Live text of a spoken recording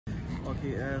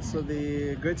Okay, so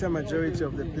the greater majority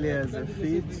of the players are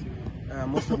fit.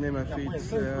 Most of them are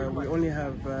fit. We only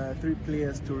have 3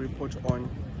 players to report on.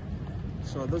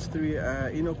 So those 3 are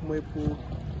Enoch Mwepu,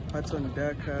 Patson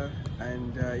Daka,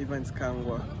 and Evans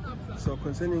Kangwa. So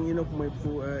concerning Enoch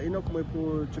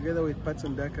Mwepu together with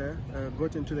Patson Daka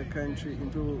got into the country,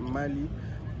 into Mali,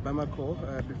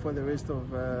 Bamako, before the rest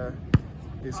of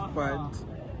the squad.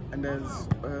 And as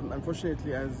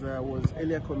unfortunately, as was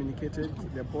earlier communicated,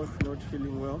 they're both not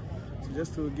feeling well. So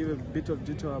just to give a bit of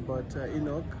detail about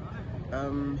Enoch,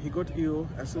 he got ill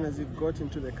as soon as he got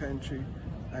into the country,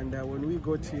 and when we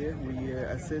got here, we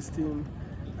assessed him,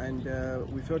 and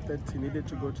we felt that he needed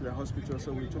to go to the hospital,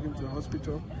 so we took him to the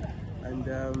hospital, and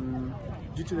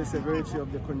due to the severity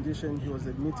of the condition, he was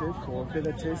admitted for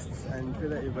further tests and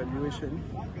further evaluation,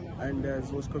 and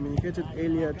as was communicated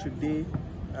earlier today,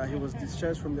 he was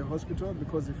discharged from the hospital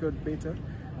because he felt better.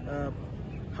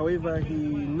 However, he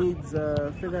needs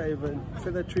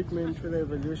further treatment, further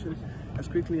evaluation as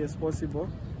quickly as possible.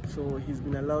 So he's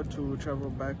been allowed to travel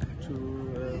back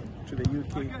to the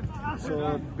UK.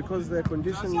 So because the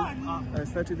condition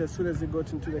started as soon as he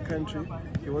got into the country,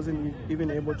 he wasn't even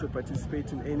able to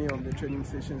participate in any of the training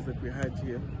sessions that we had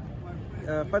here.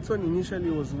 Patson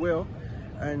initially was well,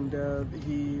 and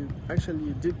he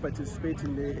actually did participate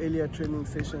in the earlier training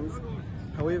sessions.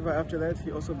 However, after that,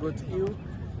 he also got ill,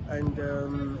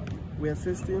 and we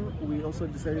assessed him. We also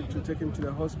decided to take him to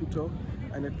the hospital,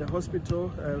 and at the hospital,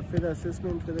 further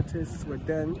assessment, further tests were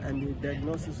done, and the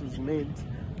diagnosis was made,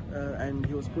 and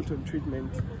he was put on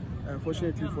treatment.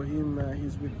 Fortunately for him,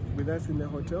 he's with us in the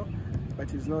hotel, but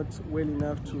he's not well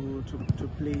enough to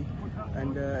play.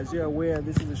 And as you're aware,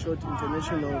 this is a short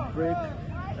international break,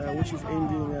 which is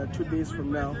ending 2 days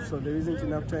from now, so there isn't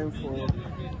enough time for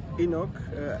Enoch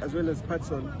as well as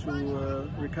Patson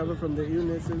to recover from the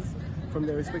illnesses, from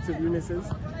their respective illnesses,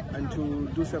 and to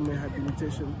do some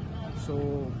rehabilitation. So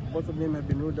both of them have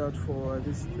been ruled out for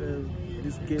this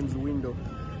game's window.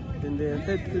 Then the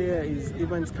 3rd player is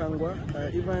Evans Kangwa.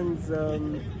 Evans,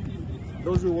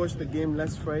 those who watched the game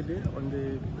last Friday,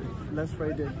 the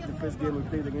first game we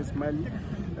played against Mali,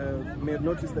 may have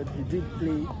noticed that he did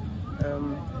play.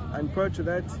 And prior to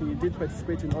that, he did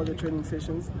participate in all the training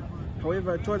sessions.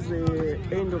 However, towards the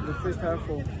end of the first half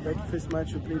of that first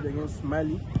match we played against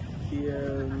Mali,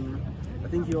 I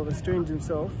think he overstrained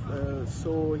himself,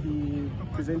 so he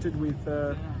presented with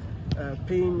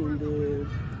pain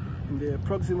in the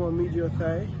proximal medial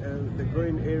thigh, the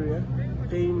groin area,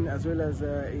 pain as well as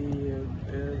a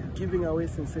giving away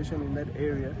sensation in that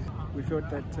area. We felt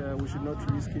that we should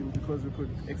not risk him because we could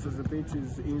exacerbate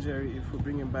his injury if we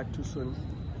bring him back too soon.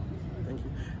 Thank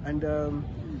you. And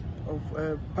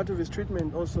part of his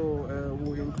treatment also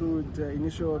will include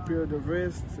initial period of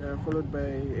rest, followed by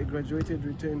a graduated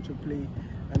return to play.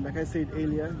 And like I said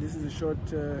earlier, this is a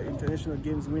short international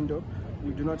games window.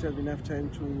 We do not have enough time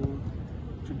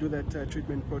to do that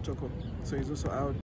treatment protocol. So he's also out.